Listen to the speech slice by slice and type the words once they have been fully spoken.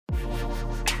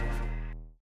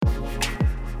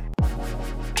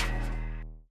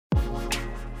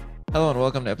Hello and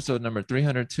welcome to episode number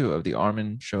 302 of the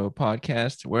Armin Show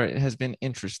podcast, where it has been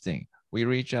interesting. We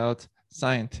reach out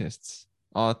scientists,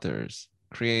 authors,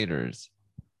 creators,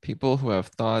 people who have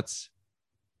thoughts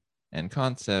and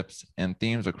concepts and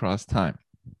themes across time.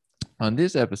 On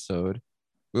this episode,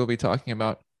 we'll be talking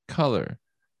about color.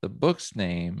 The book's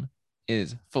name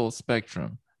is Full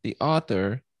Spectrum. The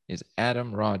author is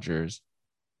Adam Rogers.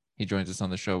 He joins us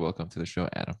on the show. Welcome to the show,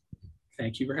 Adam.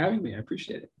 Thank you for having me. I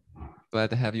appreciate it. Glad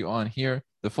to have you on here.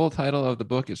 The full title of the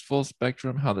book is Full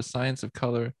Spectrum: How the Science of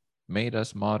Color Made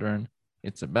Us Modern.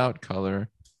 It's about color.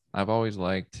 I've always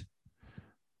liked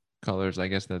colors. I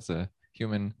guess that's a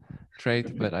human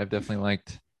trait, but I've definitely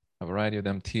liked a variety of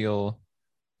them, teal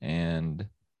and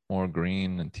more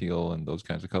green and teal and those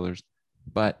kinds of colors.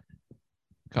 But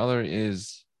color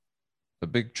is a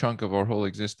big chunk of our whole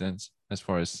existence as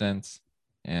far as sense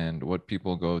and what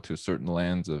people go to certain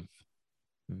lands of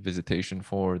visitation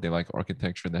for. They like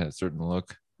architecture that has a certain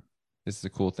look. This is a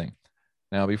cool thing.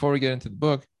 Now, before we get into the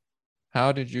book,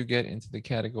 how did you get into the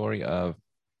category of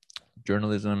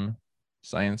journalism,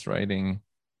 science writing,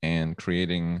 and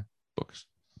creating books?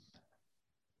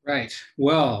 Right.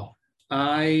 Well,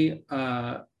 I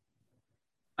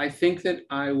think that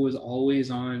I was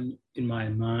always on in my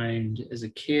mind as a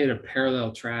kid a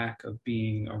parallel track of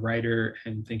being a writer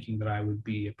and thinking that I would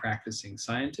be a practicing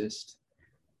scientist.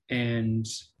 And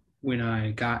when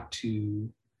I got to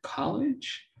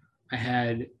college, I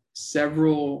had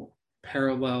several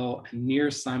parallel and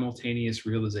near simultaneous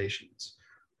realizations.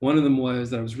 One of them was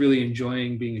that I was really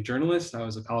enjoying being a journalist. I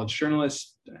was a college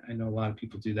journalist. I know a lot of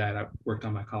people do that. I worked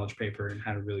on my college paper and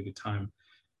had a really good time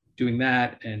doing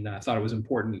that, and thought it was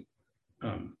important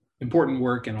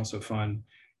work and also fun.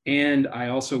 And I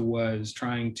also was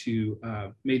trying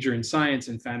to major in science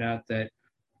and found out that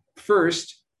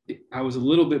first, I was a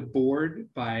little bit bored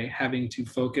by having to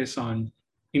focus on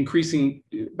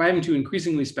having to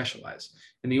increasingly specialize.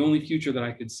 And the only future that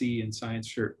I could see in science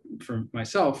for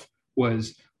myself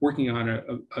was working on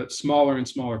a smaller and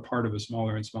smaller part of a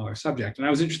smaller and smaller subject. And I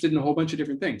was interested in a whole bunch of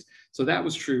different things. So that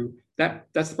was true.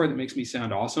 That's the part that makes me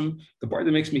sound awesome. The part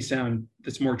that makes me sound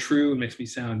that's more true and makes me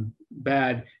sound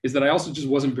bad is that I also just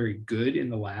wasn't very good in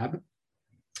the lab.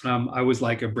 I was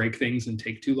like a break things and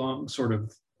take too long sort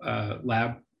of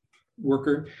lab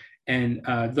worker. And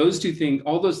those two things,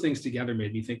 all those things together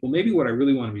made me think, well, maybe what I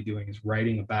really want to be doing is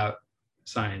writing about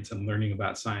science and learning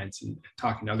about science and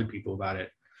talking to other people about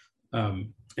it,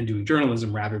 and doing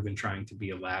journalism rather than trying to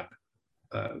be a lab,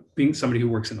 being somebody who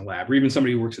works in the lab or even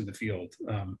somebody who works in the field,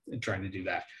 and trying to do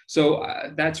that. So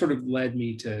that sort of led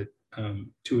me to a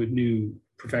new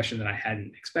profession that I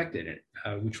hadn't expected,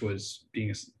 which was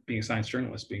being a science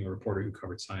journalist, being a reporter who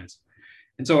covered science.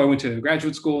 And so I went to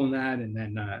graduate school in that, and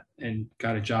then and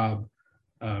got a job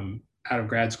out of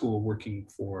grad school working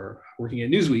at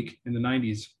Newsweek in the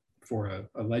 '90s for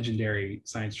a legendary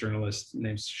science journalist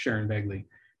named Sharon Begley,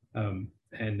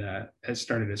 and has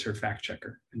started as her fact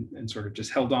checker, and sort of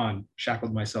just held on,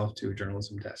 shackled myself to a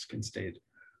journalism desk, and stayed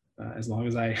as long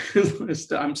as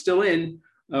I'm still in.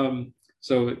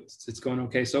 So it's going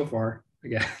okay so far, I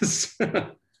guess.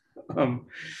 um,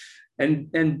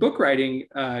 and book writing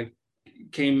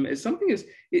came as something as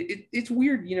it's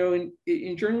weird,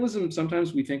 in journalism.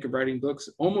 Sometimes we think of writing books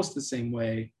almost the same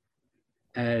way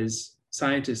as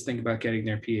scientists think about getting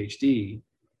their PhD.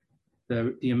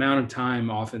 The amount of time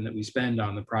often that we spend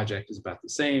on the project is about the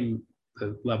same.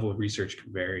 The level of research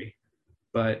can vary,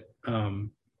 but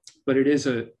it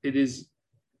is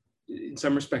in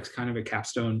some respects kind of a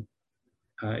capstone,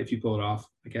 if you pull it off,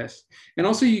 I guess. And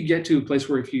also you get to a place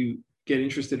where if you get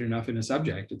interested enough in a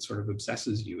subject, it sort of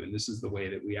obsesses you. And this is the way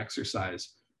that we exercise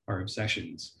our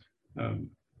obsessions,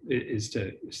 is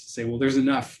to say, well, there's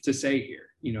enough to say here.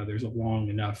 There's a long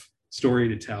enough story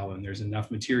to tell, and there's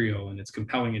enough material, and it's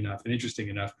compelling enough and interesting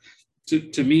enough,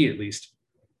 to me at least.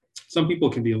 Some people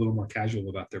can be a little more casual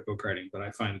about their book writing, but I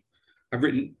find I've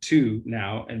written two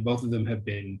now, and both of them have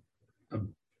been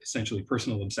essentially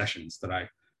personal obsessions that I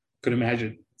could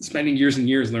imagine spending years and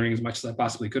years learning as much as I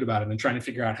possibly could about it, and then trying to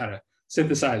figure out how to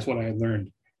synthesize what I had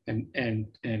learned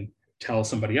and tell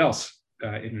somebody else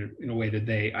in a way that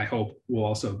they, I hope, will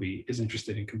also be as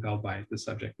interested and compelled by the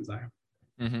subject as I am.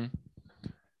 Mm-hmm.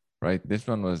 Right. This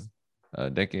one was a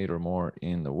decade or more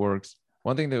in the works.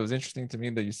 One thing that was interesting to me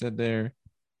that you said there,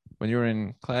 when you were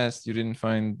in class, you didn't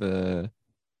find the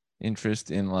interest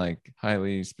in like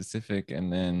highly specific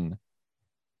and then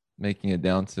making it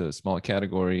down to a small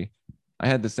category. I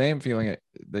had the same feeling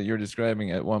that you're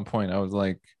describing. At one point, I was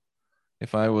like,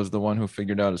 if I was the one who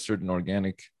figured out a certain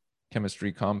organic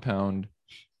chemistry compound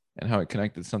and how it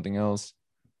connected to something else,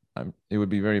 it would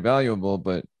be very valuable,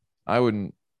 but I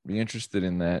wouldn't be interested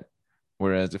in that.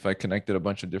 Whereas if I connected a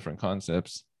bunch of different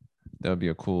concepts, that would be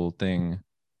a cool thing.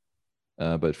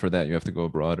 But for that, you have to go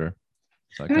broader.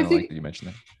 So I And I kind of like think that you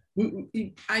mentioned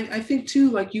that. I think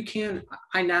too, like you can,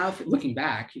 I now looking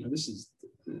back, this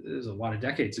is a lot of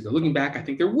decades ago. Looking back, I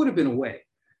think there would have been a way.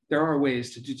 There are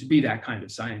ways to be that kind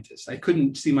of scientist. I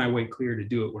couldn't see my way clear to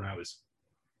do it when I was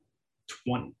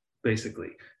 20,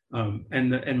 basically.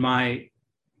 And my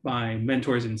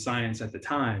mentors in science at the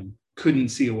time couldn't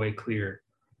see a way clear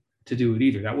to do it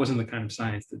either. That wasn't the kind of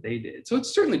science that they did. So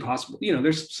it's certainly possible.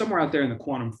 There's somewhere out there in the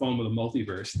quantum foam of the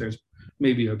multiverse, there's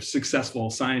maybe a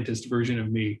successful scientist version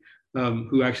of me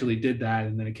who actually did that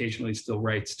and then occasionally still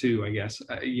writes too, I guess.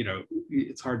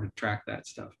 It's hard to track that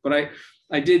stuff. But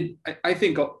I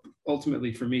think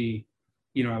ultimately for me,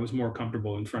 I was more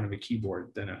comfortable in front of a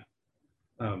keyboard than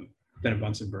a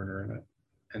Bunsen burner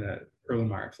and a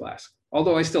Erlenmeyer flask.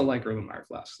 Although I still like Erlenmeyer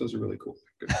flasks. Those are really cool.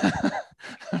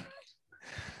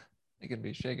 It can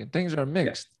be shaken. Things are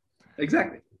mixed. Yeah,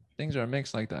 exactly. Things are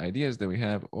mixed, like the ideas that we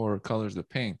have or colors of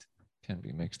paint can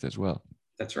be mixed as well.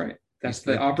 That's right. That's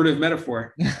the operative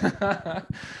metaphor.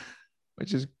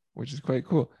 which is quite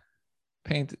cool.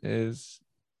 Paint is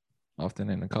often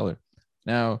in a color.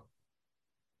 Now,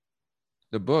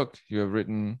 the book you have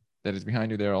written that is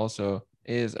behind you there also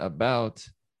is about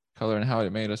color and how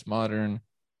it made us modern.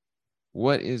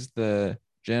 What is the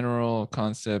general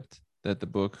concept that the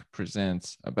book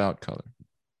presents about color?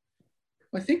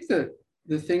 I think the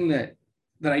thing that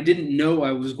I didn't know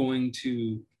I was going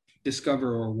to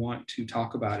discover or want to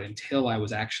talk about until I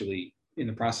was actually in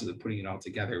the process of putting it all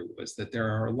together was that there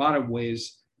are a lot of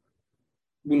ways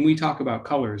when we talk about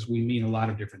colors, we mean a lot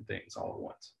of different things all at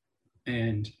once.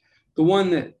 And the one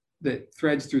that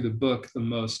threads through the book the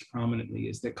most prominently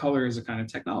is that color is a kind of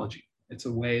technology. It's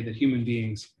a way that human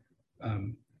beings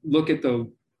look at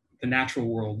the natural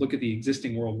world, look at the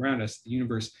existing world around us, the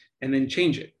universe, and then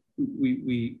change it.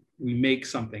 We make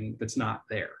something that's not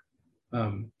there.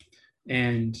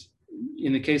 And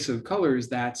in the case of colors,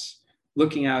 that's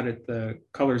looking out at the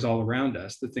colors all around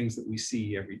us, the things that we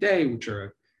see every day, which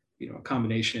are a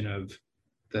combination of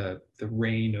the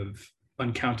rain of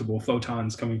uncountable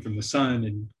photons coming from the sun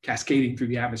and cascading through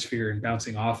the atmosphere and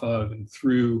bouncing off of and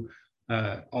through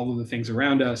all of the things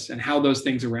around us, and how those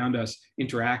things around us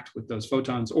interact with those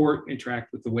photons or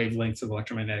interact with the wavelengths of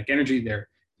electromagnetic energy they're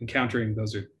encountering.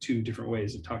 Those are two different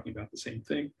ways of talking about the same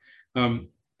thing,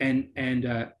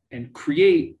 and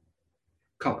create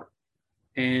color.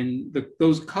 And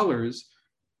those colors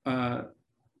are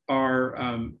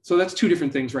so that's two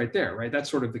different things right there, right? That's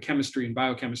sort of the chemistry and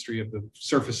biochemistry of the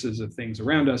surfaces of things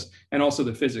around us, and also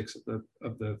the physics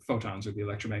of the photons or the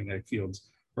electromagnetic fields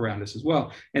around us as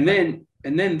well. And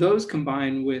then those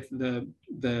combine with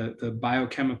the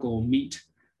biochemical meat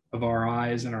of our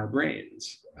eyes and our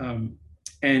brains,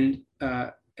 and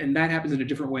that happens in a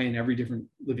different way in every different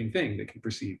living thing that can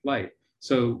perceive light.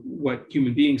 So what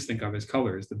human beings think of as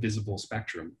color is the visible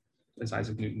spectrum, as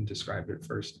Isaac Newton described it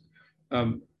first.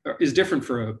 Is different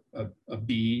for a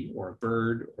bee or a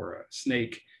bird or a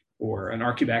snake or an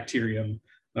archaebacterium.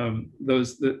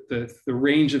 The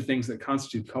range of things that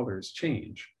constitute colors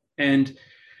change. But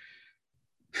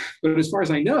as far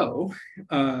as I know,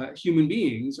 human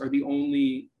beings are the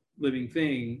only living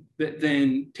thing that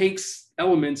then takes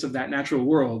elements of that natural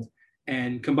world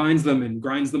and combines them and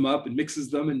grinds them up and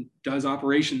mixes them and does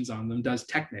operations on them, does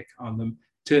technic on them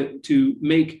to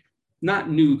make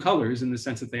not new colors in the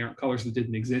sense that they aren't colors that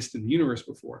didn't exist in the universe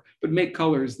before, but make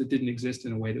colors that didn't exist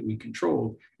in a way that we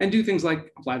controlled, and do things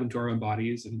like apply them to our own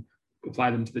bodies and apply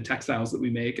them to the textiles that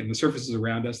we make and the surfaces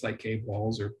around us, like cave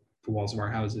walls or the walls of our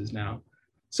houses now.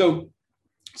 So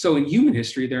in human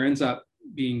history, there ends up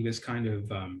being this kind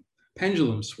of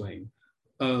pendulum swing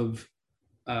of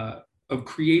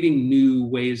creating new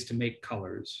ways to make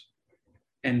colors,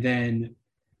 and then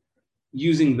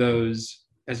using those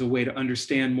as a way to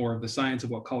understand more of the science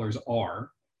of what colors are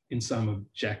in some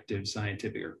objective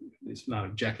scientific, or it's not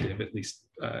objective, at least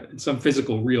in some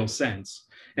physical real sense,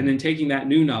 and then taking that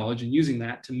new knowledge and using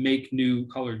that to make new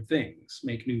colored things,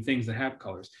 make new things that have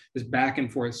colors. This back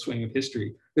and forth swing of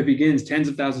history that begins tens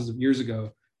of thousands of years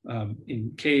ago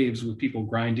in caves with people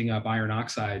grinding up iron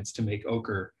oxides to make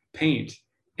ochre paint,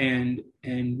 and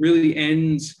really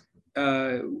ends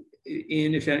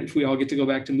if we all get to go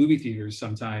back to movie theaters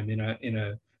sometime in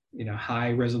a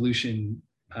high resolution,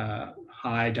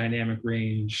 high dynamic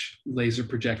range, laser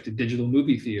projected digital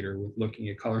movie theater with looking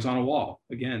at colors on a wall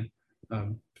again,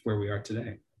 where we are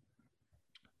today.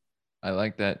 I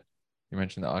like that you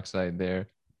mentioned the oxide there.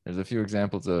 There's a few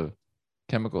examples of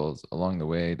chemicals along the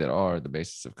way that are the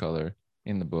basis of color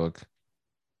in the book.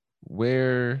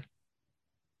 Where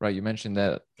Right. You mentioned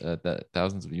that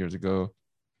thousands of years ago.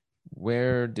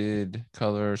 Where did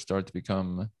color start to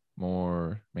become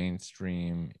more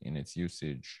mainstream in its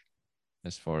usage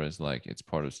as far as like it's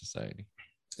part of society?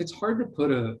 It's hard to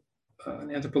put an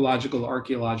anthropological,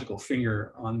 archaeological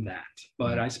finger on that,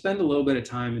 but Mm. I spend a little bit of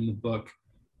time in the book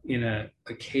in a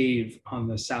cave on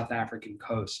the South African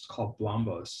coast called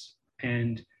Blombos.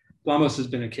 And Blombos has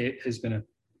been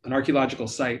an archaeological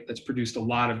site that's produced a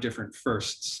lot of different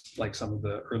firsts, like some of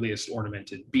the earliest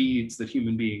ornamented beads that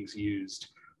human beings used,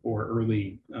 or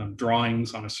early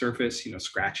drawings on a surface,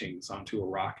 scratchings onto a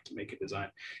rock to make a design.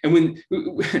 And when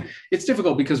it's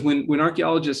difficult because when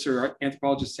archaeologists or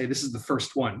anthropologists say this is the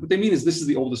first one, what they mean is this is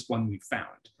the oldest one we've found.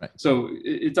 Right. So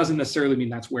it doesn't necessarily mean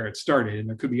that's where it started. And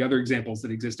there could be other examples that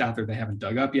exist out there they haven't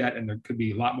dug up yet. And there could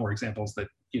be a lot more examples that,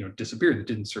 disappeared, that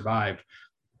didn't survive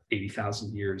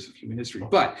 80,000 years of human history.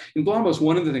 But in Blombos,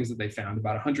 one of the things that they found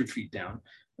about 100 feet down,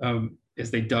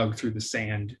 as they dug through the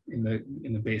sand in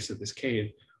the base of this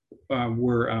cave,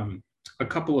 were a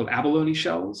couple of abalone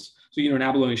shells. So an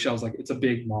abalone shell is like, it's a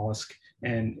big mollusk,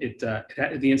 and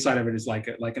the inside of it is like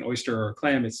an oyster or a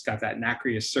clam. It's got that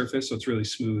nacreous surface, so it's really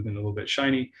smooth and a little bit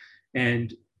shiny.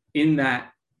 And in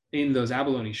those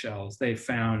abalone shells, they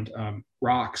found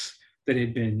rocks that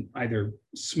had been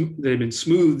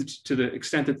smoothed to the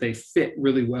extent that they fit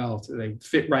really well. So they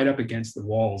fit right up against the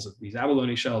walls of these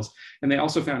abalone shells. And they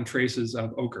also found traces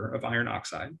of ochre, of iron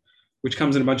oxide, which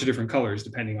comes in a bunch of different colors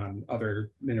depending on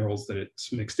other minerals that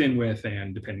it's mixed in with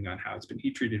and depending on how it's been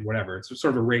heat treated, whatever. It's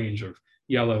sort of a range of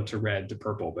yellow to red to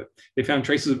purple, but they found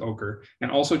traces of ochre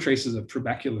and also traces of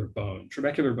trabecular bone.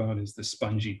 Trabecular bone is the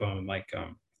spongy bone, like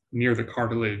near the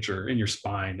cartilage or in your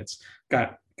spine. It's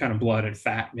got kind of blood and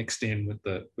fat mixed in with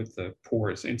the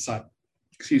pores inside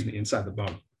the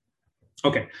bone.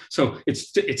 Okay, so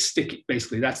it's sticky.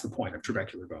 Basically, that's the point of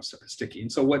trabecular bone stuff. It's sticky.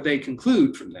 And so what they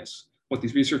conclude from this, what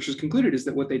these researchers concluded, is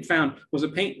that what they'd found was a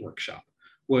paint workshop,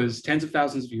 was tens of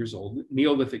thousands of years old,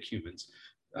 Neolithic humans,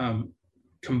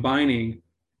 combining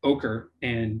ochre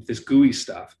and this gooey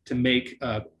stuff to make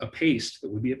a paste that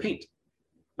would be a paint.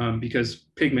 Because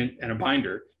pigment and a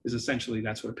binder is essentially,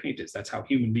 that's what a paint is. That's how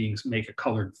human beings make a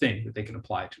colored thing that they can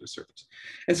apply to a surface.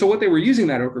 And so what they were using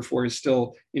that ochre for is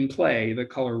still in play. The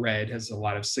color red has a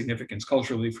lot of significance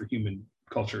culturally for human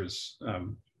cultures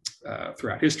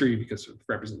throughout history, because it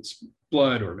represents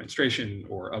blood or menstruation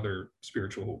or other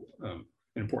spiritual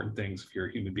important things. If you're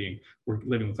a human being, we're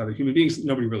living with other human beings,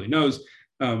 nobody really knows.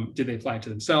 Did they apply it to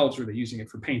themselves? Were they using it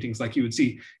for paintings like you would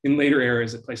see in later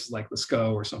eras at places like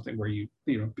Lascaux or something, where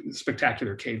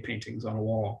spectacular cave paintings on a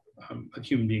wall of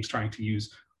human beings trying to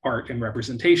use art and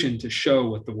representation to show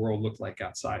what the world looked like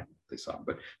outside they saw.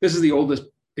 But this is the oldest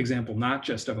example, not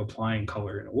just of applying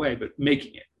color in a way, but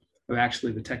making it, of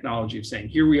actually the technology of saying,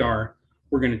 here we are,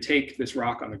 we're going to take this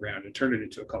rock on the ground and turn it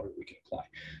into a color we can apply.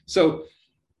 So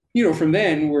from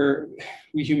then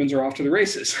we humans are off to the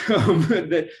races.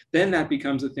 Then that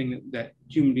becomes a thing that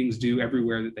human beings do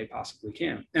everywhere that they possibly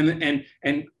can, and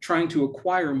trying to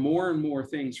acquire more and more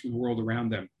things from the world around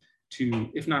them to,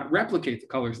 if not replicate the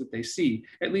colors that they see,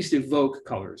 at least evoke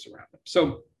colors around them.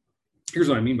 So here's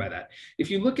what I mean by that. If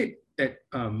you look at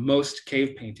most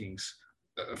cave paintings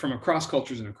from across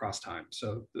cultures and across time,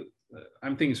 so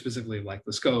I'm thinking specifically like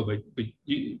Lascaux, but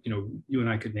you and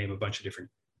I could name a bunch of different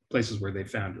places where they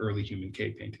found early human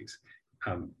cave paintings,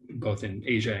 both in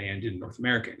Asia and in North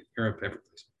America, Europe, every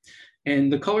place.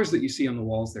 And the colors that you see on the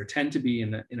walls there tend to be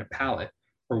in a palette,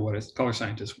 or what a color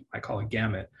scientist might call a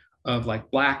gamut, of like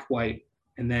black, white,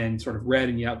 and then sort of red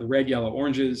and yellow, the red, yellow,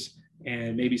 oranges,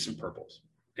 and maybe some purples.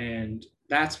 And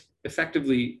that's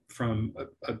effectively from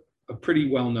a pretty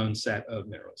well-known set of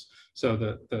minerals. So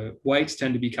the whites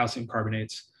tend to be calcium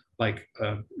carbonates, like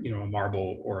a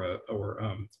marble or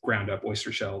ground up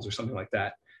oyster shells or something like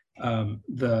that.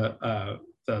 The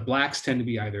blacks tend to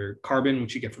be either carbon,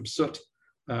 which you get from soot.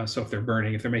 So if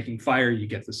they're making fire, you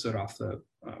get the soot off the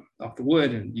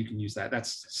wood, and you can use that.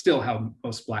 That's still how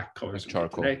most black colors are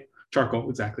charcoal. Today. Charcoal,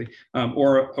 exactly.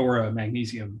 Or a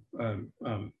magnesium.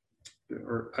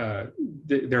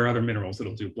 There are other minerals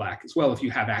that'll do black as well. If you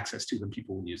have access to them,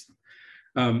 people will use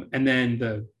them. And then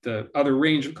the other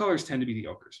range of colors tend to be the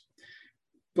ochres.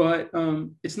 But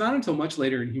it's not until much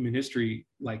later in human history,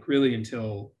 like really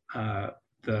until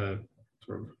the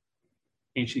sort of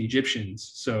ancient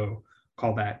Egyptians, so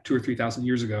call that 2,000 or 3,000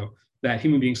 years ago, that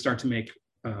human beings start to make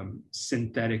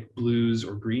synthetic blues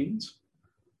or greens.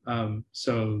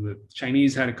 So the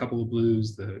Chinese had a couple of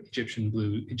blues, the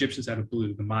Egyptians had a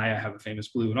blue, the Maya have a famous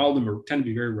blue, and all of them tend to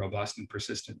be very robust and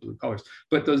persistent blue colors.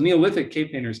 But those Neolithic cave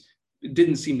painters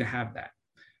didn't seem to have that.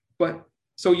 But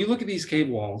So you look at these cave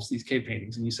walls, these cave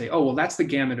paintings, and you say, oh, well, that's the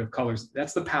gamut of colors.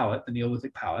 That's the palette, the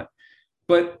Neolithic palette.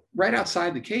 But right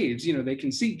outside the caves, they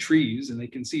can see trees and they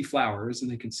can see flowers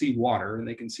and they can see water and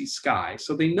they can see sky.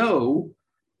 So they know,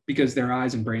 because their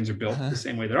eyes and brains are built the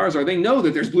same way that ours are, they know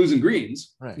that there's blues and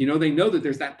greens. Right. They know that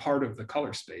there's that part of the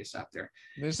color space out there.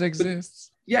 This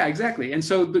exists. But, yeah, exactly. And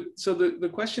so the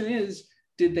question is,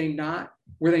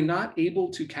 were they not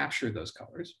able to capture those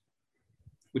colors,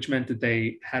 which meant that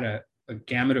they had a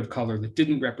gamut of color that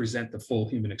didn't represent the full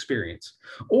human experience?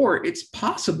 Or it's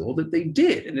possible that they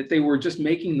did, and that they were just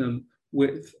making them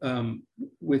with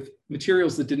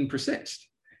materials that didn't persist.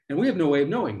 And we have no way of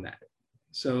knowing that.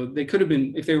 So they could have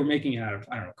been, if they were making it out of,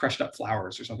 I don't know, crushed up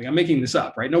flowers or something. I'm making this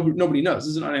up, right? Nobody knows.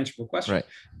 This is an unanswerable question. Right.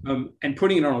 And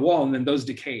putting it on a wall, and then those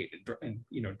decayed and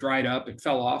dried up and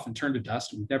fell off and turned to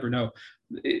dust. We never know.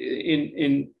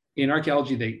 In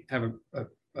archaeology, they have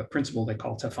a principle they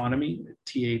call taphonomy,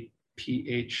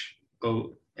 Taphonomy.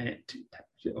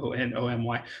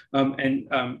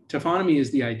 Taphonomy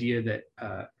is the idea that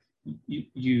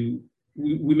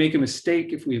we make a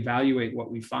mistake if we evaluate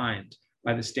what we find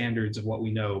by the standards of what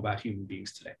we know about human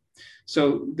beings today.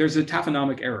 So there's a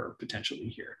taphonomic error potentially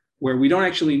here, where we don't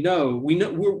actually know.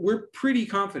 We're pretty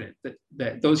confident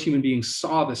that those human beings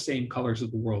saw the same colors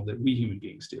of the world that we human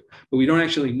beings do, but we don't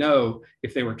actually know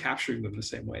if they were capturing them the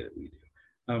same way that we do.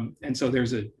 And so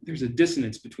there's a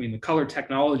dissonance between the color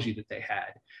technology that they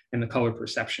had and the color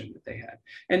perception that they had.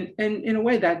 And in a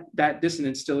way, that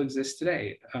dissonance still exists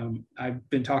today. I've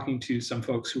been talking to some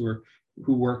folks who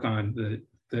work on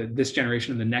this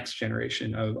generation and the next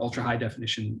generation of ultra high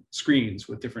definition screens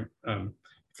with different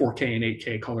 4K and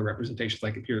 8K color representations.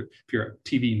 Like if you're a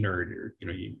TV nerd, or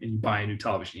and you buy a new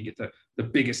television, you get the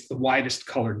biggest, the widest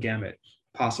color gamut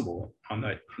possible on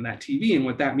that TV. And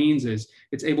what that means is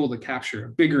it's able to capture a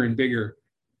bigger and bigger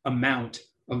amount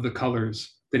of the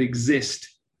colors that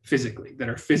exist physically, that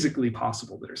are physically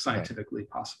possible, that are scientifically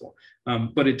possible.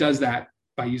 But it does that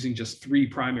by using just 3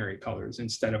 primary colors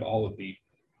instead of all of the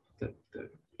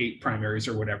 8 primaries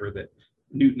or whatever that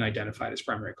Newton identified as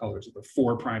primary colors, or the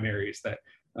 4 primaries that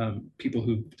people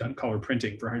who've done color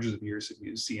printing for hundreds of years have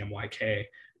used CMYK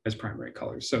as primary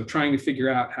colors. So trying to figure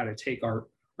out how to take our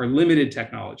limited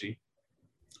technology,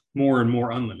 more and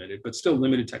more unlimited, but still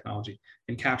limited technology,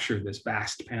 and capture this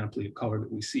vast panoply of color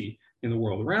that we see in the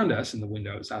world around us, in the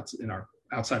windows,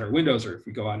 outside our windows, or if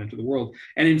we go out into the world.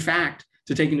 And in fact,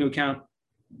 to take into account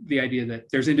the idea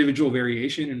that there's individual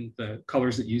variation in the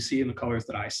colors that you see and the colors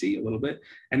that I see a little bit.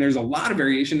 And there's a lot of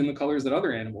variation in the colors that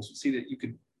other animals would see that you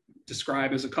could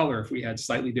describe as a color if we had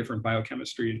slightly different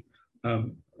biochemistry,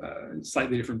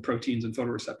 slightly different proteins and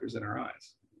photoreceptors in our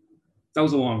eyes. That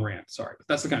was a long rant, sorry, but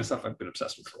that's the kind of stuff I've been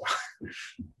obsessed with for a while.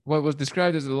 What was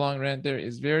described as a long rant there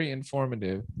is very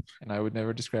informative, and I would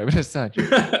never describe it as such.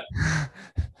 That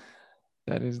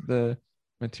is the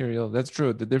material. That's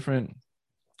true. The different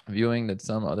viewing that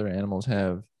some other animals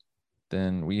have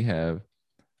than we have.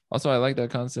 Also, I like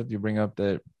that concept you bring up,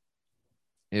 that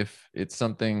if it's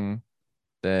something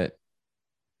that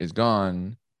is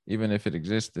gone, even if it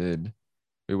existed,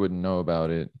 we wouldn't know about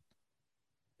it,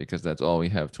 because that's all we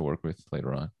have to work with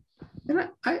later on. And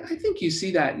I think you see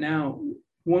that now.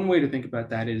 One way to think about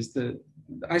that is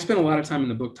I spent a lot of time in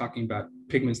the book talking about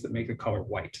pigments that make the color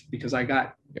white, because I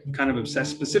got kind of obsessed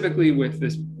specifically with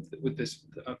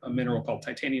a mineral called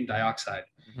titanium dioxide,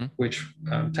 which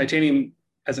titanium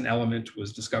as an element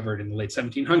was discovered in the late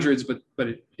 1700s, but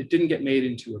it didn't get made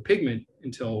into a pigment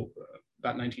until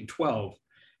about 1912.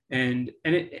 And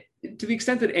it, to the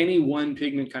extent that any one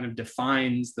pigment kind of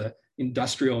defines the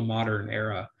industrial modern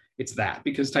era, it's that,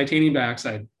 because titanium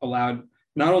dioxide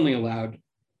not only allowed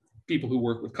people who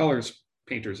work with colors,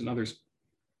 painters and others,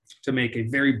 to make a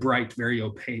very bright, very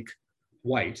opaque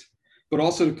white, but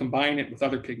also to combine it with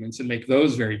other pigments and make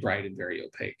those very bright and very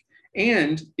opaque.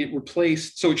 And it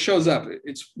replaced, so it shows up,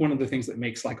 it's one of the things that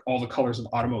makes like all the colors of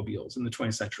automobiles in the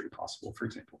 20th century possible, for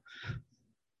example.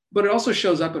 But it also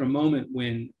shows up at a moment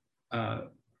when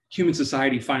human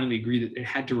society finally agreed that it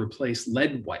had to replace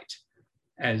lead white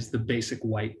as the basic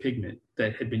white pigment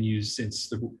that had been used since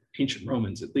the ancient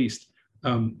Romans, at least,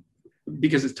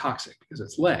 because it's toxic, because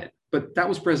it's lead. But that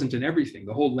was present in everything.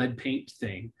 The whole lead paint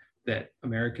thing that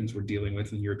Americans were dealing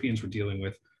with and Europeans were dealing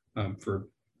with for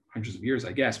hundreds of years,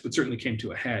 I guess, but certainly came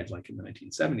to a head like in the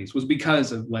 1970s, was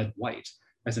because of lead white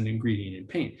as an ingredient in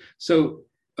paint. So,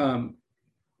 but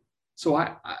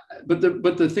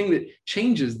the thing that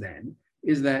changes then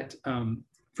is that,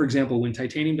 for example, when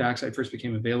titanium dioxide first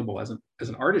became available as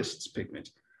an artist's pigment,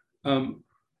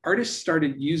 artists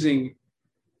started using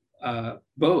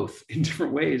both in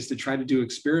different ways to try to do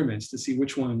experiments to see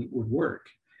which one would work.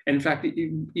 And in fact,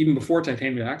 even before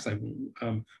titanium dioxide,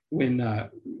 when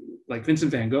like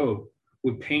Vincent van Gogh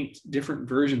would paint different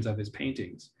versions of his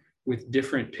paintings with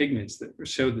different pigments that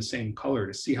showed the same color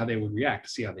to see how they would react,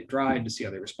 to see how they dried, to see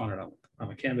how they responded on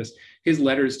the canvas. His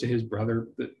letters to his brother,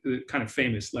 the kind of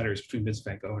famous letters between Vincent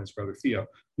van Gogh and his brother Theo,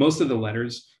 most of the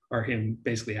letters are him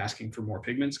basically asking for more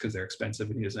pigments because they're expensive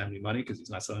and he doesn't have any money because he's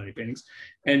not selling any paintings.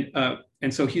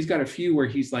 And so he's got a few where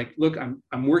he's like, look,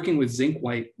 I'm working with zinc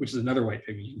white, which is another white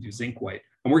pigment. You can do zinc white.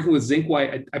 I'm working with zinc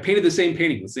white. I painted the same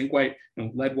painting with zinc white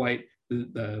and lead white.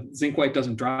 The zinc white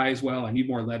doesn't dry as well. I need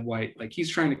more lead white. Like he's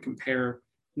trying to compare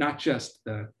not just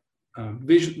the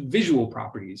visual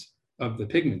properties of the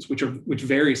pigments, which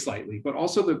vary slightly, but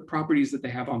also the properties that they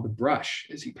have on the brush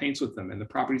as he paints with them and the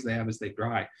properties they have as they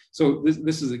dry. So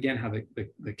this is again how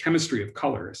the chemistry of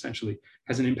color essentially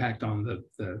has an impact on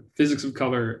the physics of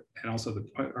color and also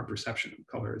our perception of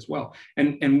color as well.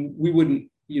 And we wouldn't,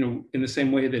 in the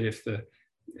same way that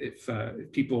if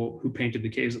people who painted the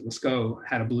caves at Lascaux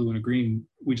had a blue and a green,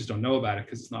 we just don't know about it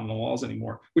because it's not on the walls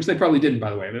anymore, which they probably didn't, by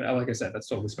the way. But like I said, that's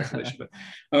totally speculation.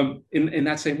 But in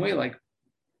that same way, like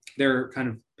there are kind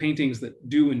of paintings that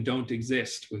do and don't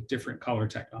exist with different color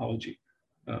technology.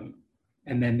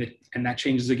 And that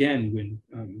changes again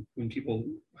when people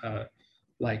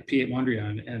like Piet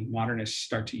Mondrian and modernists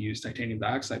start to use titanium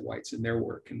dioxide whites in their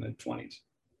work in the 20s.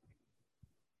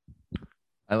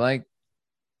 I like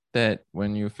that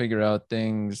when you figure out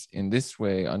things in this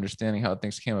way, understanding how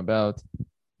things came about,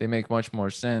 they make much more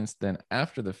sense than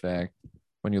after the fact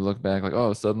when you look back like,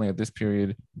 oh, suddenly at this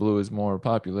period, blue is more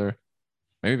popular.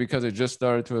 Maybe because it just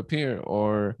started to appear,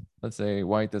 or let's say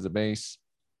white as a base.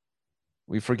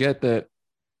 We forget that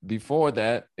before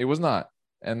that, it was not.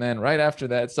 And then right after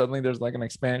that, suddenly there's like an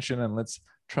expansion and let's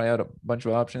try out a bunch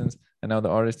of options. And now the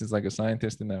artist is like a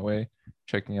scientist in that way,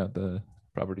 checking out the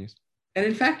properties. And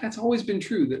in fact, that's always been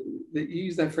true that you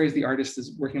use that phrase, the artist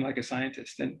is working like a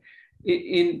scientist. And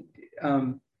in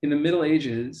the Middle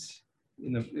Ages,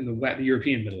 in the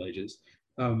European Middle Ages,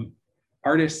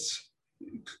 artists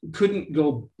couldn't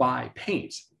go buy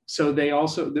paint. So they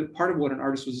also, part of what an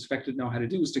artist was expected to know how to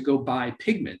do was to go buy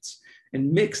pigments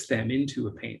and mix them into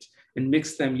a paint and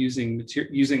mix them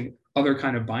using other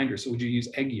kind of binders. So would you use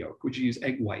egg yolk? Would you use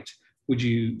egg white? Would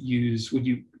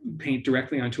you paint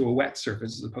directly onto a wet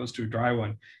surface as opposed to a dry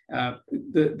one?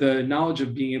 The knowledge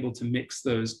of being able to mix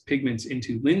those pigments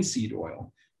into linseed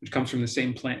oil, which comes from the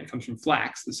same plant, it comes from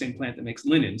flax, the same plant that makes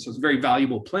linen. So it's a very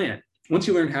valuable plant. Once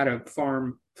you learn how to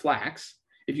farm flax,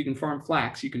 if you can farm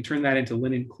flax, you can turn that into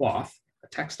linen cloth, a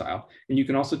textile, and you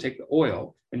can also take the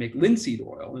oil and make linseed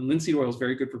oil. And linseed oil is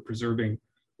very good for preserving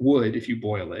wood if you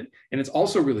boil it. And it's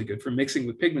also really good for mixing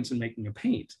with pigments and making a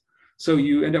paint. So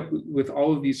you end up with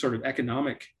all of these sort of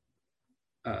economic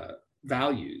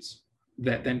values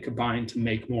that then combine to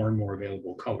make more and more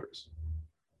available colors.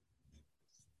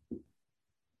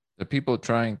 The people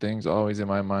trying things always in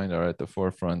my mind are at the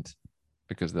forefront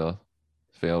because they'll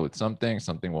fail with something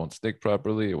won't stick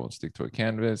properly, it won't stick to a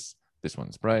canvas, this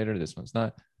one's brighter, this one's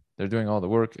not. They're doing all the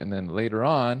work, and then later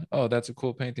on, oh, that's a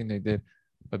cool painting they did,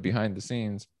 but behind the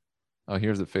scenes, oh,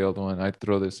 here's a failed one, I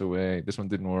throw this away, this one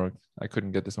didn't work, I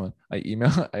couldn't get this one, I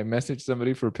messaged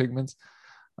somebody for pigments,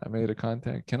 I made a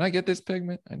contact, can I get this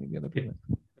pigment, I need the other pigment.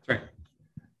 That's right.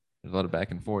 There's a lot of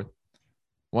back and forth.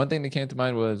 One thing that came to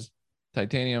mind was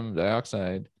titanium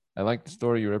dioxide. I like the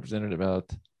story you represented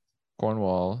about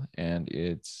Cornwall and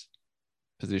its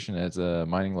position as a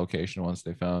mining location once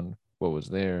they found what was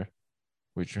there,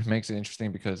 which makes it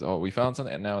interesting because, oh, we found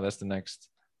something and now that's the next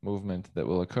movement that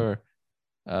will occur.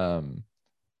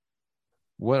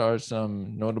 What are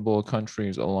some notable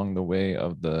countries along the way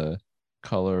of the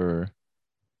color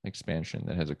expansion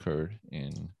that has occurred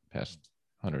in past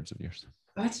hundreds of years?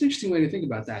 That's an interesting way to think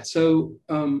about that. So,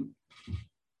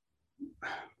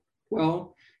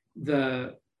 well,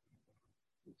 the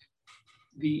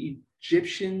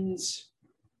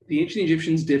ancient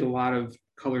Egyptians did a lot of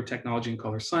color technology and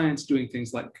color science, doing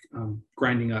things like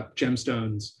grinding up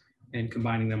gemstones and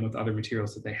combining them with other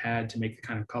materials that they had to make the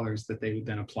kind of colors that they would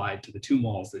then apply to the tomb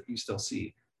walls that you still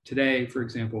see today, for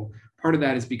example. Part of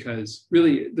that is because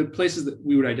really the places that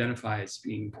we would identify as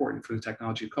being important for the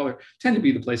technology of color tend to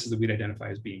be the places that we'd identify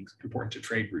as being important to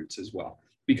trade routes as well.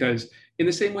 Because in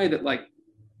the same way that, like,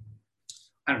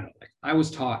 I don't know, like I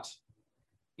was taught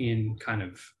in kind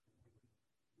of,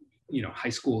 high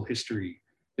school history,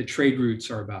 the trade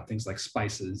routes are about things like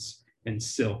spices and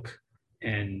silk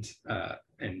and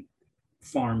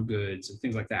farm goods and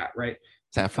things like that, right?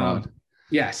 Saffron.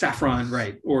 Yeah, saffron,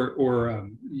 right? Or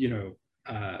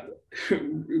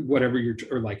whatever you're,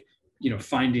 or like,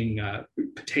 finding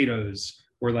potatoes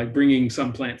or like bringing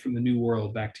some plant from the New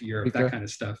World back to Europe, that Africa. kind of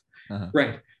stuff. Uh-huh.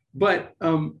 Right. But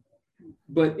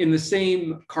in the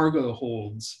same cargo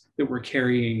holds that were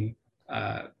carrying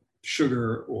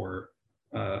sugar or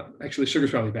actually, sugar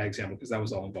is probably a bad example because that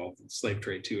was all involved in slave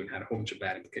trade too and had a whole bunch of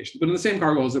bad implications. But in the same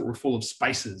cargo holds that were full of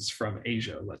spices from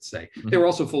Asia, let's say, they were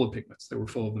also full of pigments. They were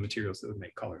full of the materials that would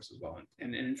make colors as well.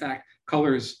 And in fact,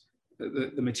 colors,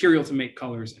 the material to make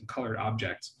colors and colored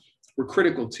objects were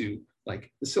critical to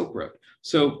like the Silk Road.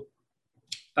 So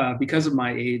because of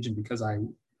my age and because I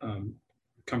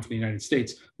come from the United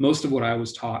States, most of what I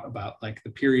was taught about like the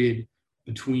period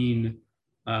between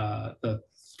the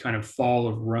kind of fall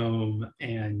of Rome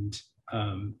and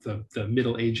the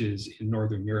Middle Ages in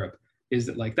Northern Europe is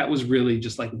that like that was really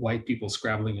just like white people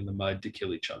scrabbling in the mud to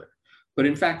kill each other. But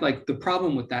in fact, like the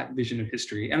problem with that vision of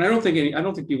history, and I don't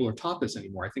think people are taught this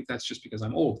anymore. I think that's just because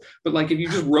I'm old. But like if you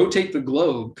just rotate the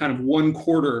globe kind of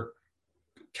 1/4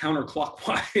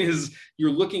 counterclockwise,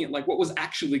 you're looking at like what was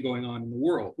actually going on in the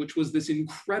world, which was this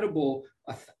incredible,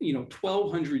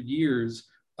 1,200 years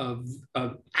of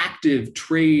active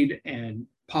trade and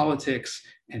politics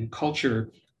and culture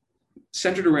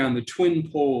centered around the twin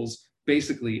poles,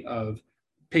 basically, of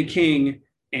Peking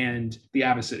and the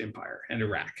Abbasid Empire and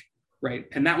Iraq, right?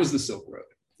 And that was the Silk Road,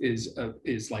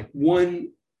 is like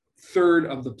 1/3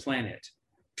 of the planet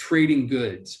trading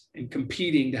goods and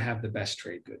competing to have the best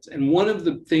trade goods. And one of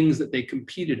the things that they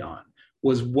competed on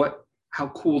was how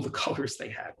cool the colors they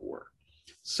had were.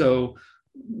 So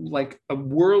like a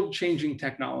world-changing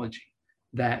technology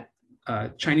that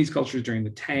Chinese cultures during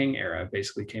the Tang era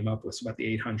basically came up with, so about the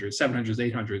 800s, 700s,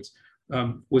 800s,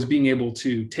 was being able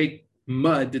to take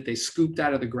mud that they scooped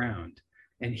out of the ground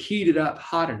and heat it up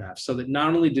hot enough so that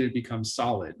not only did it become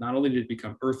solid, not only did it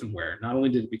become earthenware, not only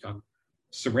did it become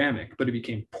ceramic, but it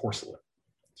became porcelain.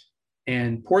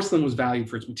 And porcelain was valued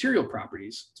for its material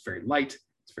properties. It's very light,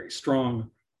 it's very strong,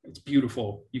 it's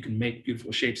beautiful. You can make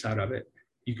beautiful shapes out of it.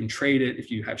 You can trade it if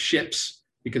you have ships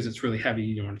because it's really heavy.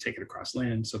 You don't want to take it across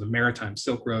land. So the maritime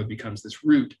Silk Road becomes this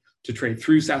route to trade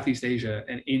through Southeast Asia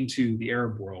and into the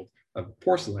Arab world of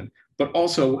porcelain, but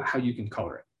also how you can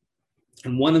color it.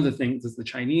 And one of the things that the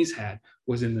Chinese had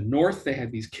was in the north, they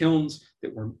had these kilns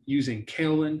that were using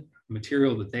kaolin,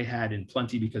 material that they had in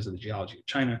plenty because of the geology of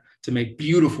China, to make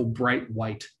beautiful, bright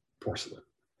white porcelain.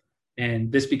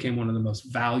 And this became one of the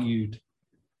most valued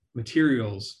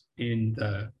materials in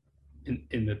the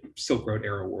Silk Road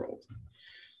era world.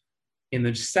 In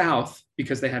the south,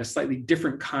 because they had a slightly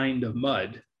different kind of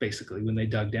mud, basically, when they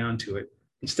dug down to it,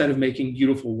 instead of making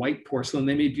beautiful white porcelain,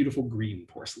 they made beautiful green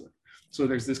porcelain. So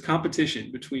there's this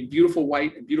competition between beautiful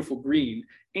white and beautiful green,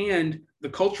 and the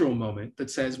cultural moment that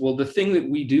says, well, the thing that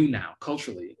we do now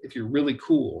culturally, if you're really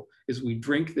cool, is we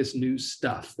drink this new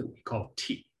stuff that we call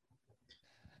tea.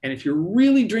 And if you're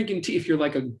really drinking tea, if you're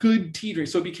like a good tea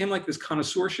drinker, so it became like this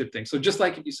connoisseurship thing. So just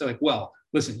like if you say like, well,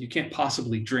 listen, you can't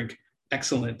possibly drink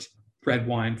excellent red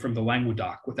wine from the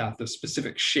Languedoc without the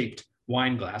specific shaped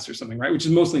wine glass or something, right? Which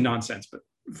is mostly nonsense, but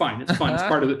fine, it's fun. It's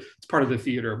part of the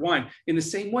theater of wine. In the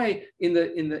same way, in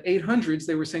the 800s,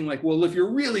 they were saying like, well, if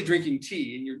you're really drinking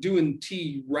tea and you're doing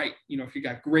tea right, if you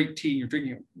got great tea, you're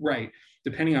drinking it right,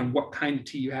 depending on what kind of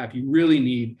tea you have, you really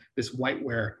need this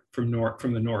whiteware from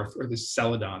the north, or this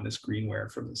celadon, this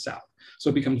greenware from the south. So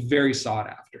it becomes very sought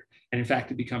after. And in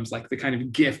fact, it becomes like the kind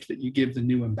of gift that you give the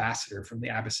new ambassador from the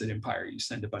Abbasid Empire. You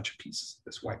send a bunch of pieces of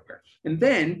this whiteware. And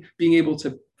then being able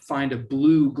to find a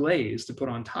blue glaze to put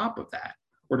on top of that,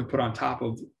 or to put on top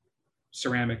of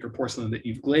ceramic or porcelain that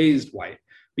you've glazed white,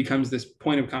 becomes this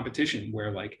point of competition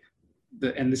where like,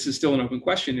 and this is still an open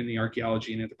question in the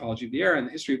archaeology and anthropology of the era and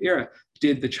the history of the era,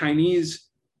 did the Chinese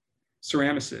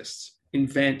ceramicists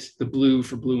invent the blue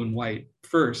for blue and white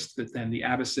first, that then the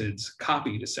Abbasids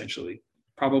copied essentially,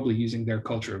 probably using their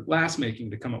culture of glass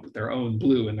making to come up with their own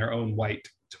blue and their own white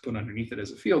to put underneath it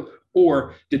as a field?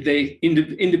 Or did they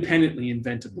independently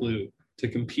invent a blue to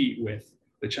compete with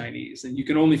the Chinese? And you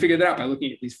can only figure that out by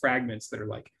looking at these fragments that are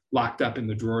like locked up in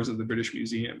the drawers of the British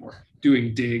Museum, or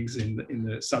doing digs in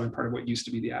the southern part of what used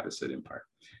to be the Abbasid Empire.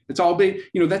 It's all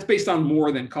that's based on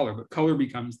more than color, but color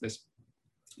becomes this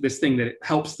thing that it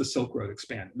helps the Silk Road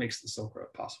expand. It makes the Silk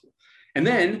Road possible. And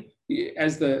then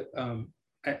as the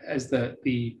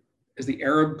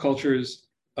Arab cultures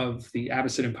of the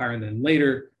Abbasid Empire, and then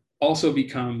later also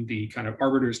become the kind of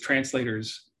arbiters,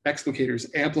 translators, explicators,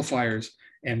 amplifiers,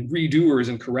 and redoers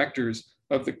and correctors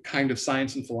of the kind of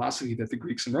science and philosophy that the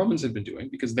Greeks and Romans had been doing,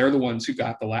 because they're the ones who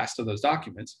got the last of those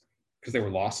documents because they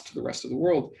were lost to the rest of the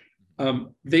world.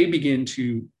 They begin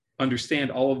to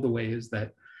understand all of the ways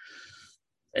that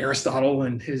Aristotle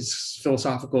and his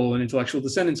philosophical and intellectual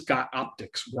descendants got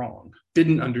optics wrong,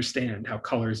 didn't understand how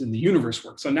colors in the universe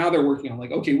work. So now they're working on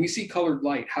like, okay, we see colored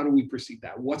light. How do we perceive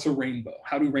that? What's a rainbow?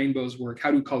 How do rainbows work?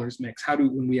 How do colors mix? How do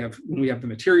when we have the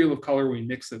material of color, we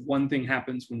mix it. One thing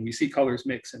happens when we see colors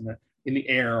mix in the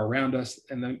air around us,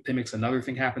 and then they mix another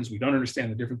thing happens. We don't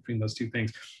understand the difference between those two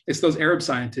things. It's those Arab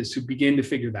scientists who begin to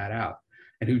figure that out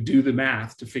and who do the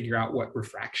math to figure out what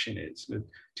refraction is,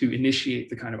 to initiate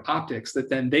the kind of optics that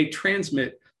then they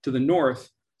transmit to the north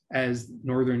as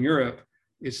Northern Europe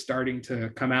is starting to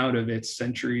come out of its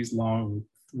centuries long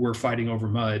we're fighting over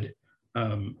mud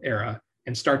era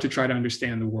and start to try to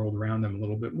understand the world around them a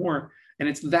little bit more. And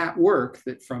it's that work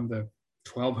that from the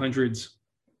 1200s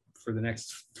for the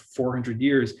next 400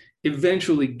 years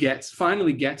eventually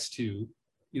finally gets to,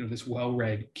 this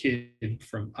well-read kid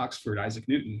from Oxford, Isaac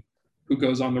Newton, who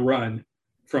goes on the run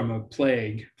from a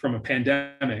plague, from a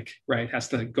pandemic, right? Has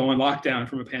to go on lockdown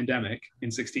from a pandemic in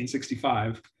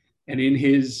 1665. And in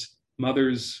his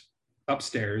mother's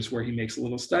upstairs, where he makes a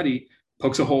little study,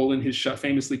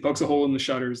 famously pokes a hole in the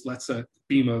shutters, lets a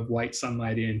beam of white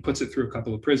sunlight in, puts it through a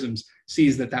couple of prisms,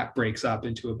 sees that breaks up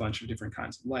into a bunch of different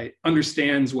kinds of light,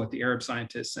 understands what the Arab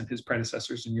scientists and his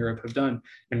predecessors in Europe have done,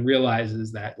 and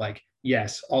realizes that, like,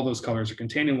 yes, all those colors are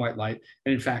contained in white light.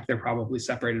 And in fact, they're probably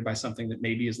separated by something that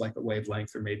maybe is like a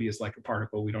wavelength or maybe is like a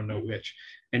particle, we don't know which,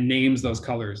 and names those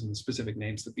colors and the specific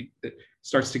names that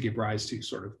starts to give rise to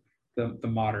sort of the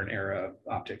modern era of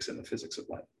optics and the physics of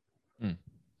light. Hmm.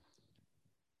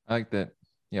 I like that.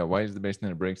 Yeah, white is the base, and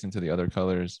then it breaks into the other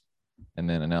colors, and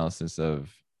then analysis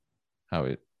of how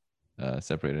it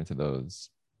separated into those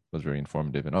was very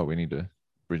informative. And we need to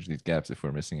bridge these gaps if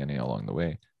we're missing any along the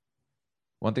way.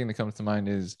 One thing that comes to mind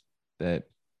is that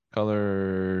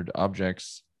colored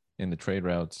objects in the trade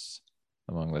routes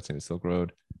along, let's say, the Silk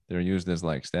Road, they're used as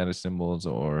like status symbols,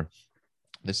 or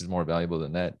this is more valuable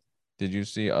than that. Did you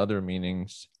see other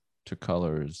meanings to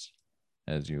colors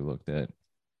as you looked at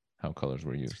how colors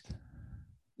were used?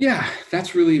 Yeah,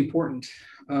 that's really important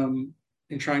in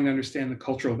trying to understand the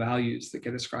cultural values that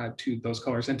get ascribed to those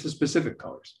colors and to specific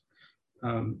colors.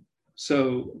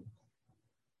 So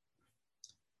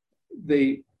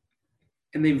they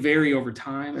vary over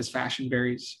time as fashion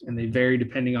varies, and they vary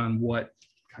depending on what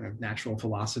kind of natural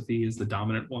philosophy is the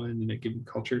dominant one in a given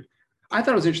culture. I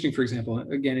thought it was interesting, for example,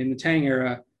 again, in the Tang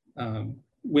era,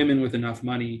 women with enough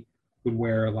money would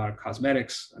wear a lot of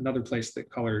cosmetics. Another place that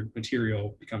colored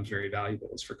material becomes very valuable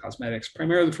is for cosmetics,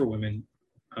 primarily for women.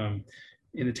 In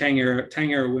the Tang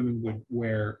era, women would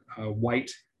wear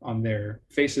white on their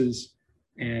faces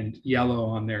and yellow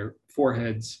on their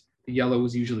foreheads. The yellow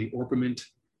was usually orpiment.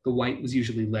 The white was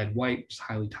usually lead white, which is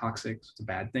highly toxic. So it's a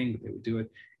bad thing, but they would do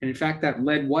it. And in fact, that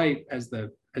lead white as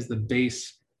the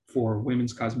base for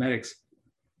women's cosmetics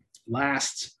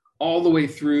lasts all the way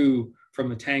through from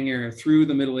the Tang era through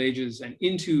the Middle Ages and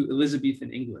into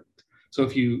Elizabethan England. So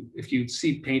if you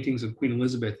see paintings of Queen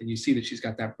Elizabeth and you see that she's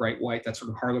got that bright white, that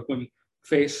sort of Harlequin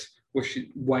face, where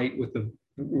she white with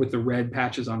the red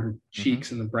patches on her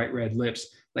cheeks and the bright red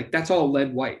lips, like that's all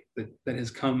lead white that has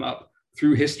come up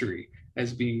through history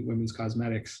as being women's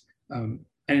cosmetics. And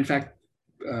in fact,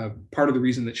 part of the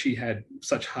reason that she had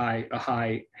such a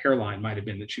high hairline might have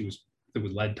been that there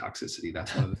was lead toxicity.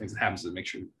 That's one of the things that happens, is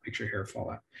makes your hair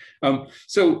fall out.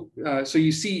 So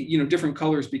you see, different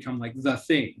colors become like the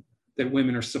thing that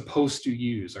women are supposed to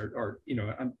use, or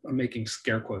I'm making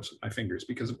scare quotes with my fingers,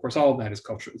 because of course all of that is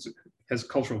cultural, has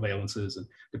cultural valences and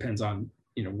depends on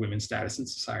women's status in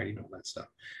society and all that stuff.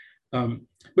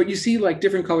 But you see like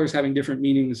different colors having different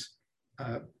meanings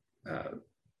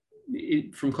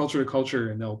from culture to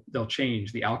culture, and they'll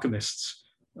change. The alchemists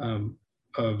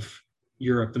of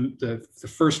Europe, the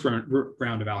first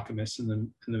round of alchemists, and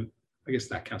then I guess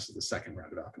that counts as the second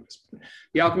round of alchemists.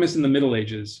 The alchemists in the Middle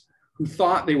Ages, who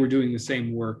thought they were doing the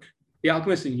same work, the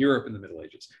alchemists in Europe in the Middle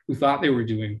Ages, who thought they were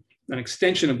doing an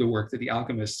extension of the work that the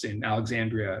alchemists in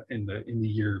Alexandria in the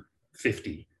year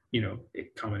 50,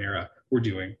 Common Era, were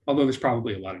doing, although there's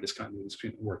probably a lot of discontinuity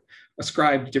between the work,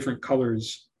 ascribed different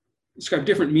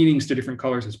meanings to different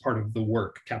colors as part of the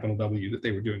work, capital W, that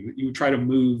they were doing. You would try to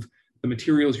move the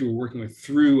materials you were working with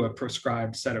through a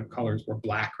prescribed set of colors, where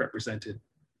black represented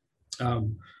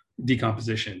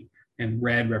decomposition and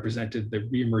red represented the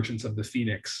reemergence of the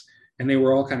phoenix. And they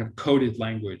were all kind of coded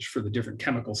language for the different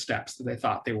chemical steps that they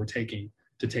thought they were taking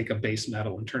to take a base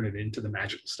metal and turn it into the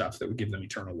magical stuff that would give them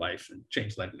eternal life and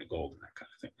change lead into gold and that kind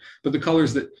of thing. But the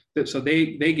colors so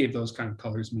they gave those kind of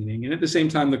colors meaning. And at the same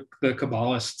time, the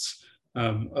Kabbalists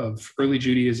of early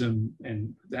Judaism,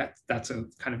 and that's a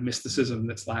kind of mysticism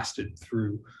that's lasted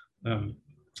through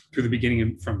through the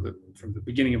beginning from the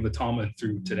beginning of the Talmud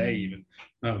through today even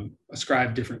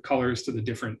ascribe different colors to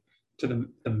the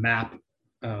map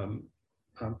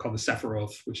called the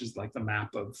Sephiroth, which is like the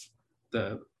map of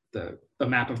the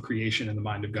map of creation in the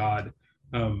mind of God.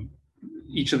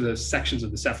 Each of the sections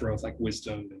of the Sephiroth, like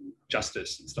wisdom and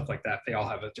justice and stuff like that, they all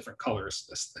have a different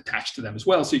colors attached to them as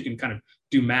well. So you can kind of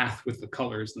do math with the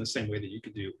colors in the same way that you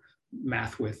could do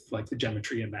math with like the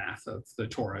geometry and math of the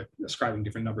Torah, ascribing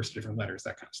different numbers to different letters,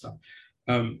 that kind of stuff.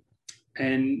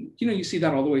 And you see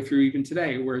that all the way through even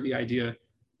today, where the idea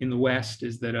in the West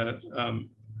is that a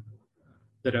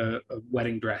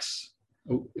wedding dress,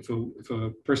 if a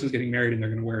person's getting married and they're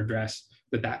going to wear a dress,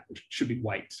 that should be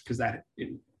white, because that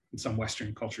in some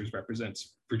Western cultures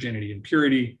represents virginity and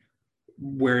purity,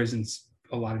 whereas in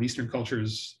a lot of Eastern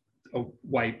cultures,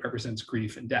 white represents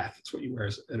grief and death. It's what you wear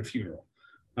at a funeral.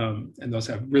 And those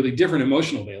have really different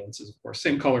emotional valences, of course.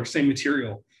 Same color, same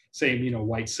material, same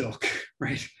white silk,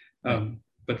 right?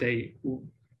 But they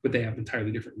have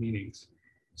entirely different meanings.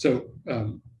 So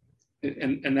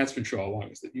and that's been true all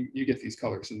along, is that you get these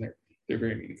colors and they're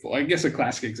very meaningful. I guess a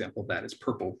classic example of that is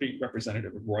purple being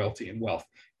representative of royalty and wealth,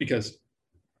 because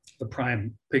the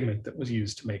prime pigment that was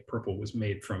used to make purple was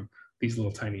made from these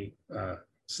little tiny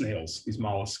snails, these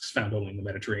mollusks found only in the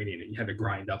Mediterranean, and you had to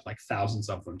grind up like thousands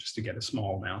of them just to get a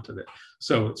small amount of it.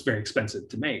 So it's very expensive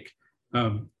to make.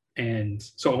 And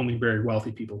so only very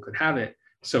wealthy people could have it.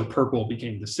 So purple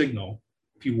became the signal,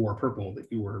 if you wore purple, that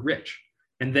you were rich.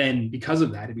 And then because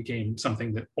of that, it became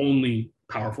something that only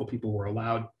powerful people were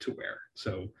allowed to wear.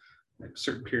 So at a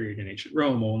certain period in ancient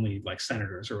Rome, only like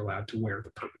senators are allowed to wear the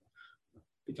purple. It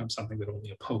becomes something that only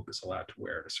a pope is allowed to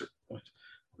wear at a certain point.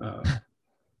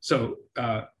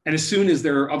 And as soon as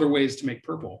there are other ways to make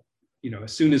purple,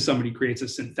 as soon as somebody creates a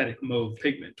synthetic mauve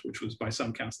pigment, which was by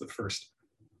some counts the first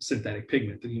synthetic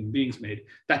pigment that human beings made,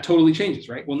 that totally changes,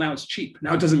 right? Well, now it's cheap.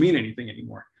 Now it doesn't mean anything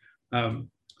anymore.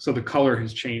 So the color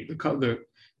has changed.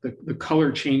 The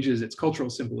color changes its cultural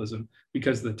symbolism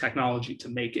because the technology to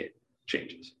make it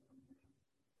changes.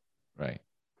 Right.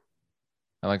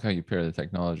 I like how you pair the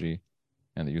technology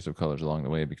and the use of colors along the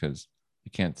way, because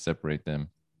you can't separate them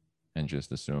and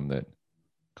just assume that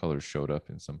colors showed up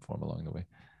in some form along the way.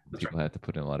 That's People right. had to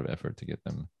put in a lot of effort to get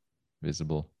them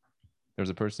visible.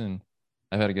 There's a person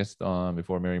I've had a guest on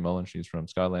before, Mary Mullen. She's from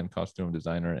Scotland, costume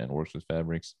designer, and works with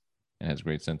fabrics and has a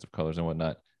great sense of colors and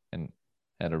whatnot. And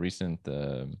had a recent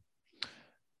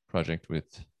project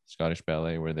with Scottish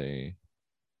Ballet where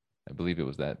I believe it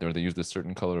was that, they used a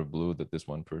certain color of blue that this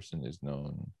one person is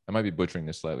known. I might be butchering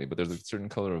this slightly, but there's a certain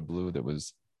color of blue that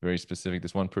was very specific.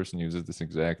 This one person uses this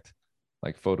exact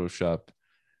like Photoshop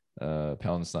 #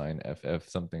 FF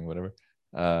something, whatever,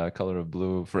 color of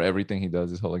blue for everything he does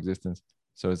his whole existence.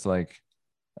 So it's like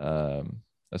a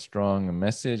strong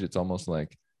message. It's almost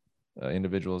like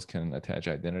individuals can attach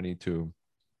identity to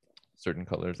certain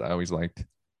colors. I always liked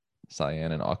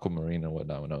cyan and aquamarine and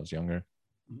whatnot when I was younger.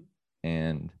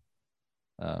 And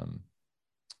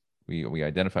we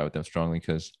identify with them strongly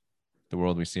because the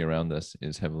world we see around us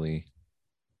is heavily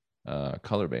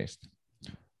color-based.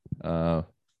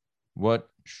 What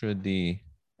should the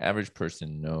average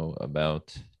person know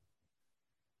about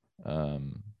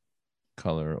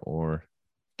color, or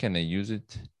can they use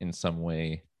it in some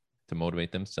way to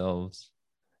motivate themselves?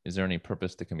 Is there any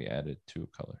purpose that can be added to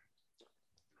color?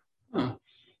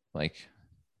 Like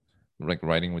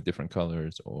writing with different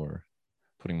colors, or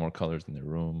putting more colors in their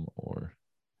room, or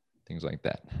things like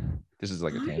that. This is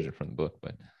like a tangent from the book,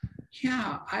 but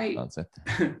yeah, concept.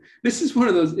 This is one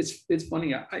of those. It's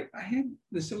funny. I had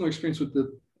the similar experience with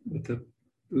the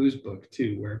booze book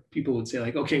too, where people would say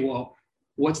like, okay, well,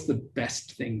 what's the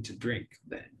best thing to drink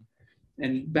then?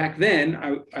 And back then,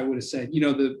 I would have said,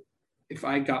 if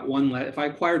I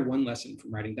acquired one lesson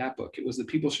from writing that book, it was that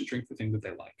people should drink the thing that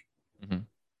they like. Mm-hmm.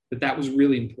 That was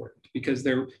really important, because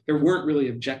there weren't really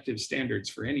objective standards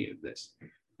for any of this.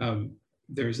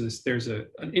 There's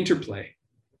an interplay,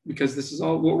 because this is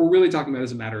all what we're really talking about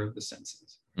is a matter of the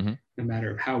senses, mm-hmm. a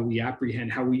matter of how we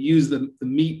apprehend, how we use the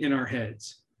meat in our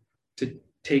heads to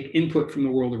take input from the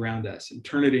world around us and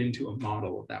turn it into a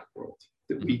model of that world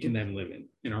that we can then live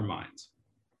in our minds.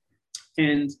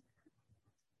 And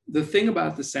the thing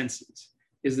about the senses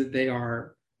is that they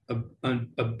are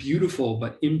a beautiful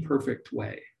but imperfect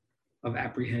way of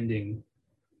apprehending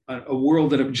a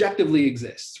world that objectively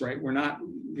exists, right? We're not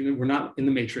in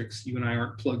the matrix. You and I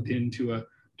aren't plugged into a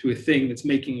thing that's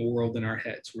making a world in our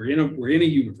heads. We're in a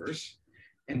universe,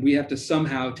 and we have to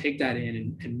somehow take that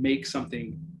in and make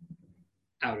something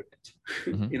out of it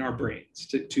mm-hmm. in our brains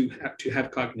to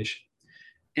have cognition.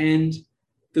 And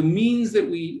the means that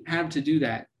we have to do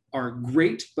that are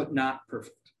great, but not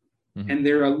perfect. and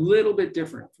they're a little bit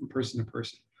different from person to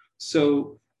person.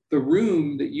 So the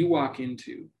room that you walk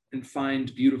into and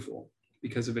find beautiful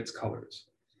because of its colors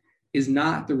is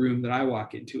not the room that I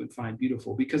walk into and find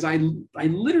beautiful, because I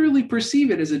literally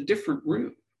perceive it as a different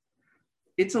room.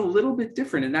 It's a little bit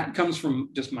different. And that comes from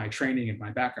just my training and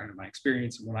my background and my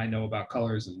experience and what I know about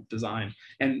colors and design.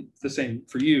 And the same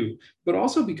for you, but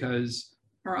also because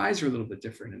our eyes are a little bit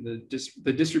different, and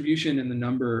the distribution and the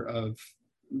number of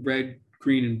red,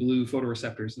 green, and blue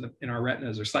photoreceptors in our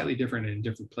retinas are slightly different in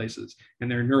different places. And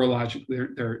they're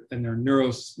neurologically, they're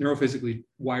neurophysically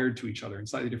wired to each other in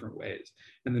slightly different ways.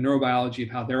 And the neurobiology of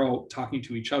how they're all talking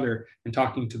to each other and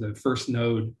talking to the first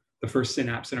node, the first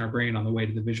synapse in our brain on the way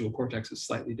to the visual cortex, is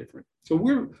slightly different. So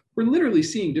we're literally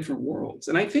seeing different worlds.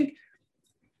 And I think,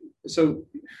 so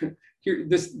here,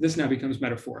 this now becomes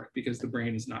metaphoric, because the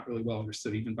brain is not really well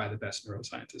understood even by the best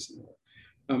neuroscientists in the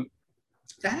world.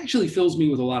 That actually fills me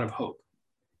with a lot of hope,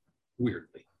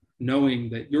 weirdly, knowing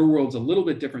that your world's a little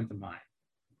bit different than mine,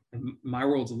 and my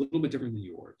world's a little bit different than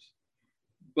yours,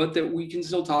 but that we can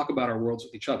still talk about our worlds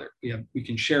with each other. We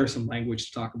can share some language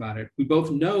to talk about it. We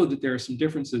both know that there are some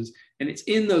differences, and it's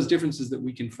in those differences that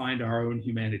we can find our own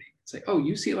humanity. Say, oh,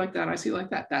 you see it like that, I see it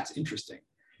like that. That's interesting.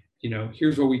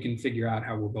 Here's where we can figure out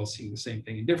how we're both seeing the same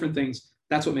thing in different things.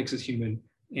 That's what makes us human.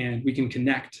 And we can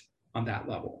connect on that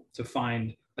level to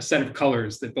find a set of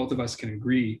colors that both of us can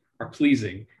agree are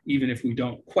pleasing, even if we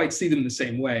don't quite see them the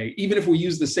same way, even if we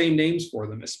use the same names for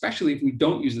them, especially if we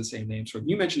don't use the same names for them.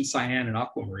 You mentioned cyan and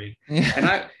aquamarine.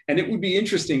 Yeah. And it would be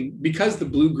interesting, because the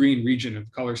blue-green region of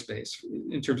color space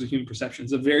in terms of human perception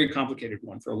is a very complicated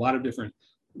one for a lot of different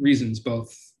reasons,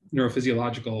 both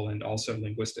neurophysiological and also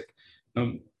linguistic.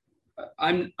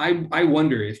 I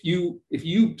wonder if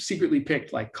you secretly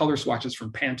picked like color swatches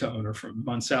from Pantone or from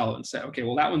Munsell and said, okay,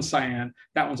 well, that one's cyan,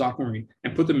 that one's aquamarine,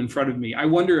 and put them in front of me. I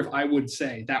wonder if I would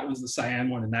say that one's the cyan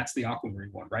one and that's the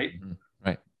aquamarine one, right? Mm-hmm.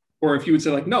 Right. Or if you would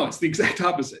say like, no, it's the exact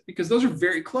opposite, because those are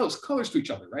very close colors to each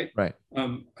other, right? Right.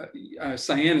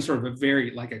 Cyan is sort of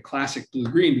a classic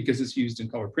blue-green because it's used in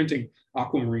color printing.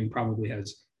 Aquamarine probably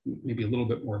has maybe a little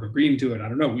bit more of a green to it. I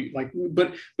don't know.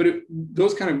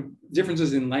 Those kind of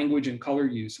differences in language and color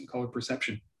use and color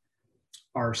perception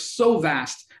are so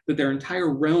vast that there are entire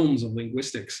realms of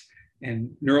linguistics and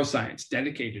neuroscience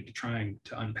dedicated to trying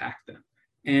to unpack them.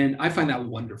 And I find that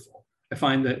wonderful. I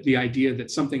find that the idea that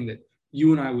something that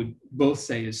you and I would both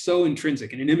say is so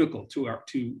intrinsic and inimical to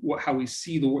how we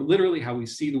see the world, literally how we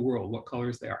see the world, what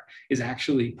colors they are, is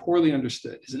actually poorly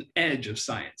understood, is an edge of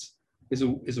science, is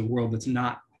a world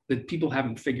that people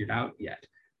haven't figured out yet.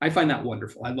 I find that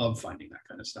wonderful. I love finding that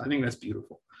kind of stuff. I think that's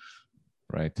beautiful.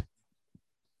 Right.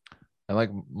 I like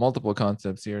multiple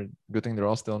concepts here. Good thing they're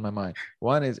all still in my mind.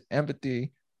 One is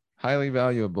empathy, highly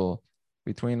valuable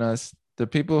between us. The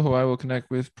people who I will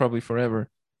connect with probably forever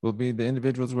will be the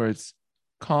individuals where it's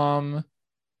calm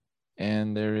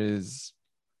and there is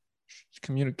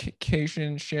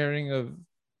communication, sharing of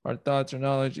our thoughts or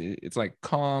knowledge. It's like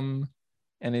calm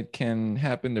and it can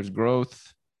happen. There's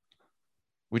growth,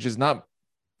 which is not,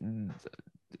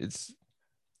 it's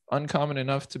uncommon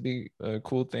enough to be a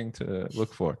cool thing to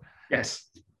look for. Yes.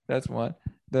 That's one.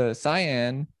 The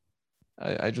cyan,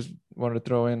 I just wanted to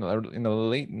throw in the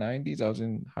late 90s, I was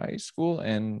in high school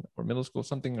or middle school,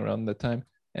 something around that time.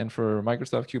 And for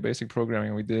Microsoft Q Basic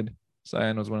Programming, we did,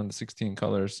 cyan was one of the 16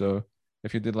 colors. So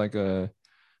if you did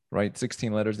write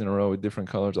 16 letters in a row with different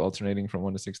colors alternating from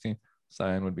 1 to 16,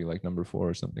 cyan would be like number 4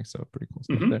 or something. So pretty cool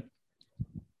stuff there.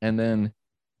 And then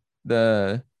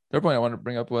the third point I wanted to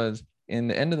bring up was, in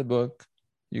the end of the book,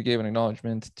 you gave an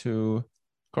acknowledgement to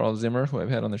Carl Zimmer, who I've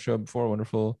had on the show before,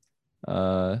 wonderful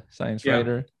science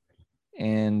writer,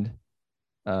 and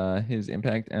his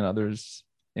impact and others'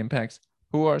 impacts.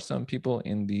 Who are some people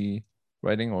in the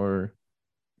writing or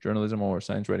journalism or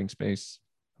science writing space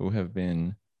who have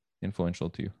been influential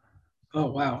to you? Oh,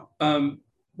 wow.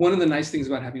 One of the nice things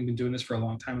about having been doing this for a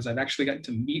long time is I've actually gotten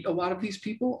to meet a lot of these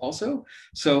people also.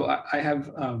 So I have,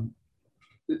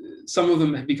 some of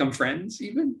them have become friends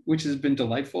even, which has been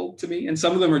delightful to me. And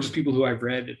some of them are just people who I've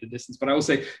read at a distance. But I will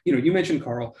say, you mentioned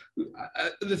Carl.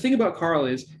 The thing about Carl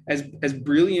is, as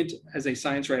brilliant as a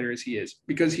science writer as he is,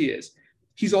 because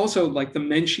he's also like the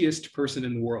menschiest person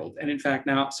in the world. And in fact,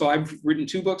 now, so I've written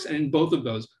 2 books, and in both of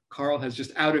those, Carl has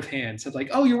just out of hand said like,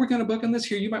 oh, you're working on a book on this?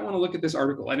 Here, you might want to look at this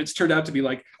article. And it's turned out to be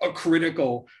like a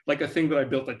critical, like a thing that I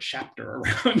built a chapter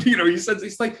around. He says,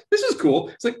 he's like, this is cool.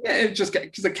 It's like, yeah,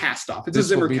 it's a cast off. It's a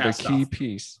Zimmer cast off. This will be the key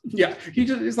piece. Yeah,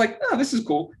 he's like, oh, this is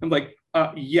cool. I'm like,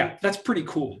 yeah, that's pretty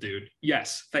cool, dude.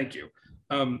 Yes, thank you.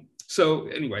 So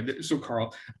anyway, so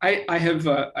Carl, I have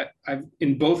I've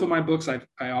in both of my books I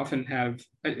often have,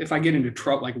 if I get into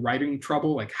trouble, like writing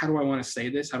trouble, like how do I want to say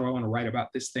this, how do I want to write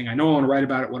about this thing, I know I want to write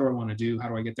about it, what do I want to do, how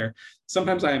do I get there.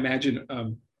 Sometimes I imagine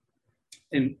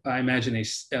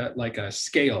like a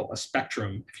scale, a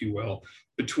spectrum, if you will,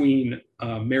 between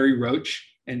Mary Roach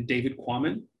and David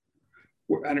Quammen,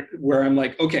 where I'm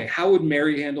like, okay, how would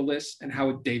Mary handle this and how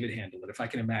would David handle it if I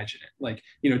can imagine it? Like,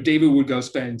 David would go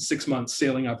spend 6 months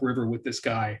sailing upriver with this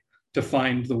guy to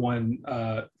find the one,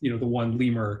 the one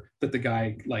lemur that the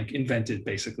guy like invented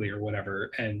basically or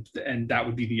whatever, and that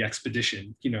would be the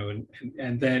expedition,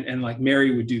 and like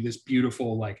Mary would do this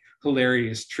beautiful, like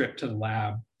hilarious trip to the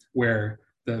lab where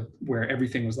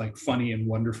everything was like funny and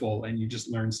wonderful, and you just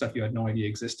learn stuff you had no idea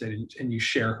existed, and you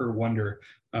share her wonder,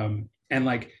 and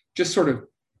like just sort of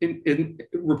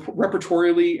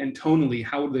repertorially and tonally,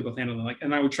 how would they both handle it? Like,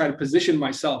 and I would try to position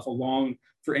myself along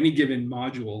for any given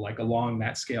module, like along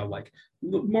that scale, like a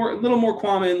little more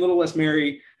Kwame, a little less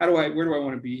Mary. Where do I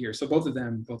want to be here? So both of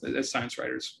them, both as science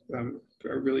writers,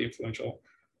 are really influential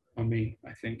on me,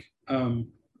 I think. To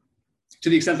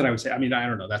the extent that I would say, I mean, I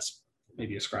don't know, that's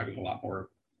maybe ascribing a lot more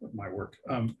of my work.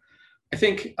 I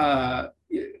think Clive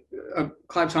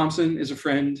Thompson is a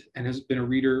friend and has been a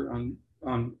reader on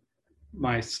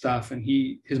my stuff, and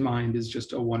his mind is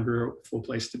just a wonderful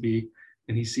place to be,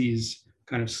 and he sees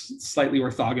kind of slightly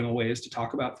orthogonal ways to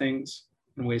talk about things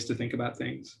and ways to think about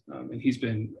things, and he's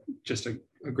been just a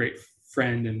great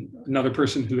friend, and another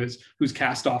person whose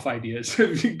cast off ideas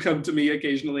have come to me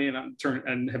occasionally and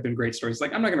have been great stories.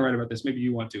 Like, I'm not going to write about this, maybe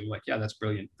you want to. I'm like, yeah, that's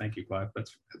brilliant, thank you, Clive,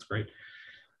 that's great.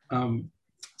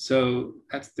 So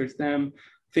there's them.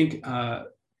 I think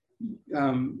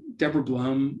Deborah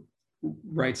Blum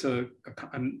writes a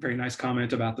very nice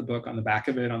comment about the book on the back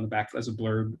of it, on the back as a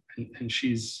blurb, and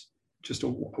she's just a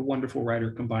wonderful writer,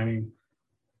 combining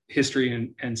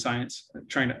history and science,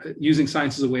 using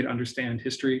science as a way to understand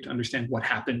history, to understand what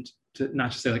happened, to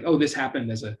not just say like, oh, this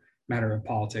happened as a matter of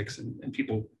politics and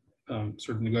people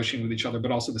sort of negotiating with each other, but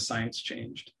also the science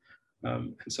changed.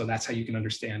 And so that's how you can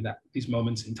understand that these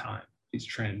moments in time, these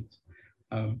trends.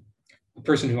 A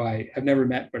person who I have never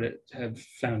met but have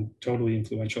found totally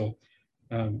influential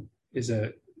is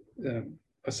a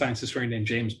science historian named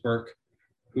James Burke,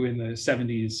 who in the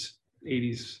 70s,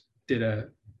 80s did a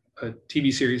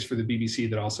TV series for the BBC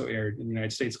that also aired in the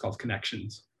United States called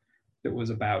Connections, that was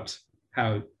about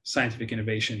how scientific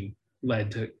innovation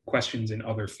led to questions in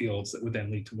other fields that would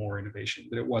then lead to more innovation,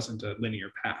 that it wasn't a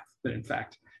linear path, that in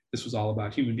fact, this was all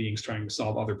about human beings trying to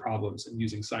solve other problems and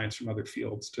using science from other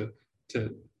fields to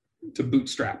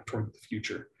bootstrap toward the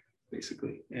future,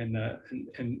 basically. And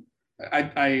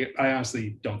I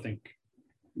honestly don't think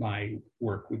my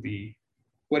work would be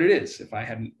what it is if I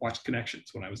hadn't watched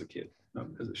Connections when I was a kid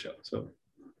as a show. So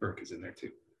Burke is in there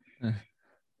too.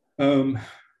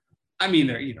 I mean,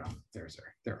 there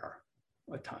are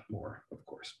a ton more, of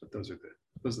course, but those are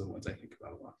the ones I think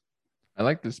about a lot. I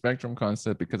like the spectrum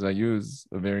concept because I use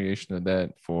a variation of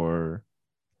that for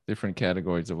different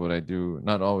categories of what I do,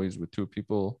 not always with two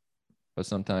people, but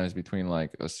sometimes between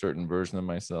like a certain version of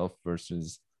myself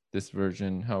versus this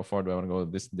version. How far do I want to go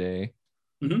this day?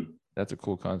 Mm-hmm. That's a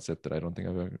cool concept that I don't think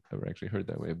I've ever actually heard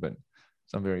that way, but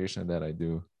some variation of that I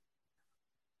do.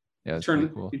 Yeah, it's pretty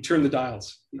cool. You turn the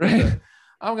dials. Right.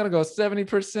 I'm going to go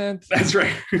 70%. That's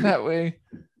right. That way.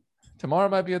 Tomorrow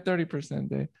might be a 30%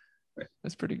 day. Right.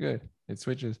 That's pretty good. It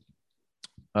switches.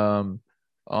 One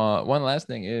last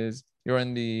thing is you're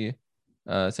in the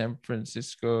San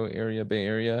Francisco area, Bay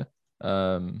Area.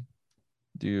 Do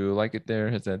you like it there?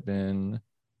 Has that been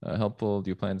helpful? Do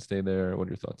you plan to stay there? What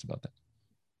are your thoughts about that?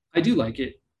 I do like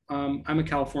it. I'm a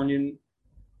Californian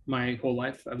my whole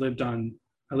life. I lived on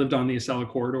the Acela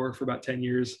corridor for about 10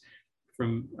 years.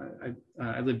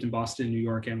 I lived in Boston, New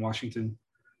York, and Washington,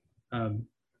 and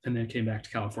then came back to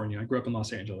California. I grew up in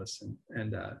Los Angeles,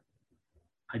 and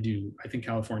I think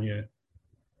California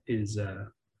is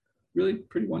really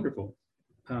pretty wonderful.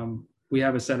 We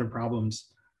have a set of problems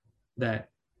that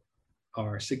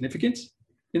are significant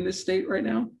in this state right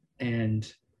now,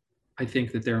 and I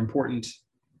think that they're important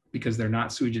because they're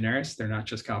not sui generis. They're not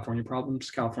just California problems.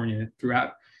 California,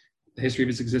 throughout the history of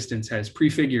its existence, has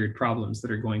prefigured problems that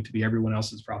are going to be everyone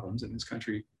else's problems in this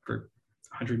country for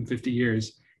 150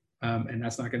 years. And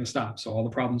that's not going to stop. So all the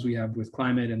problems we have with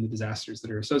climate and the disasters that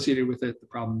are associated with it, the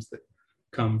problems that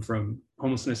come from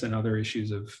homelessness and other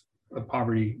issues of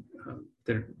poverty,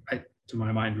 that to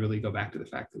my mind really go back to the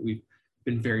fact that we've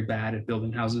been very bad at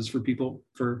building houses for people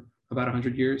for about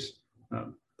 100 years,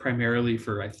 primarily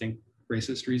for, I think,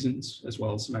 racist reasons, as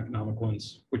well as some economic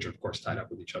ones, which are of course tied up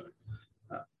with each other.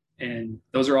 And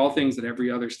those are all things that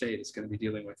every other state is going to be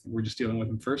dealing with. We're just dealing with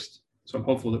them first. So I'm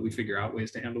hopeful that we figure out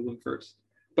ways to handle them first.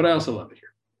 But I also love it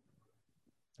here.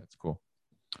 That's cool.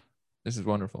 This is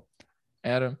wonderful.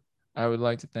 Adam, I would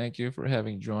like to thank you for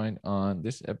having joined on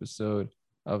this episode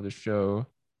of the show,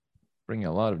 bringing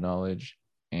a lot of knowledge,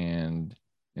 and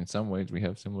in some ways we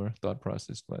have similar thought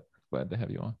process. Glad to have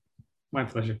you on. My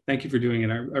pleasure. Thank you for doing it.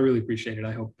 I really appreciate it.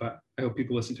 I hope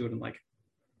people listen to it and like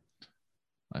it.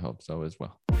 I hope so as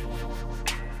well.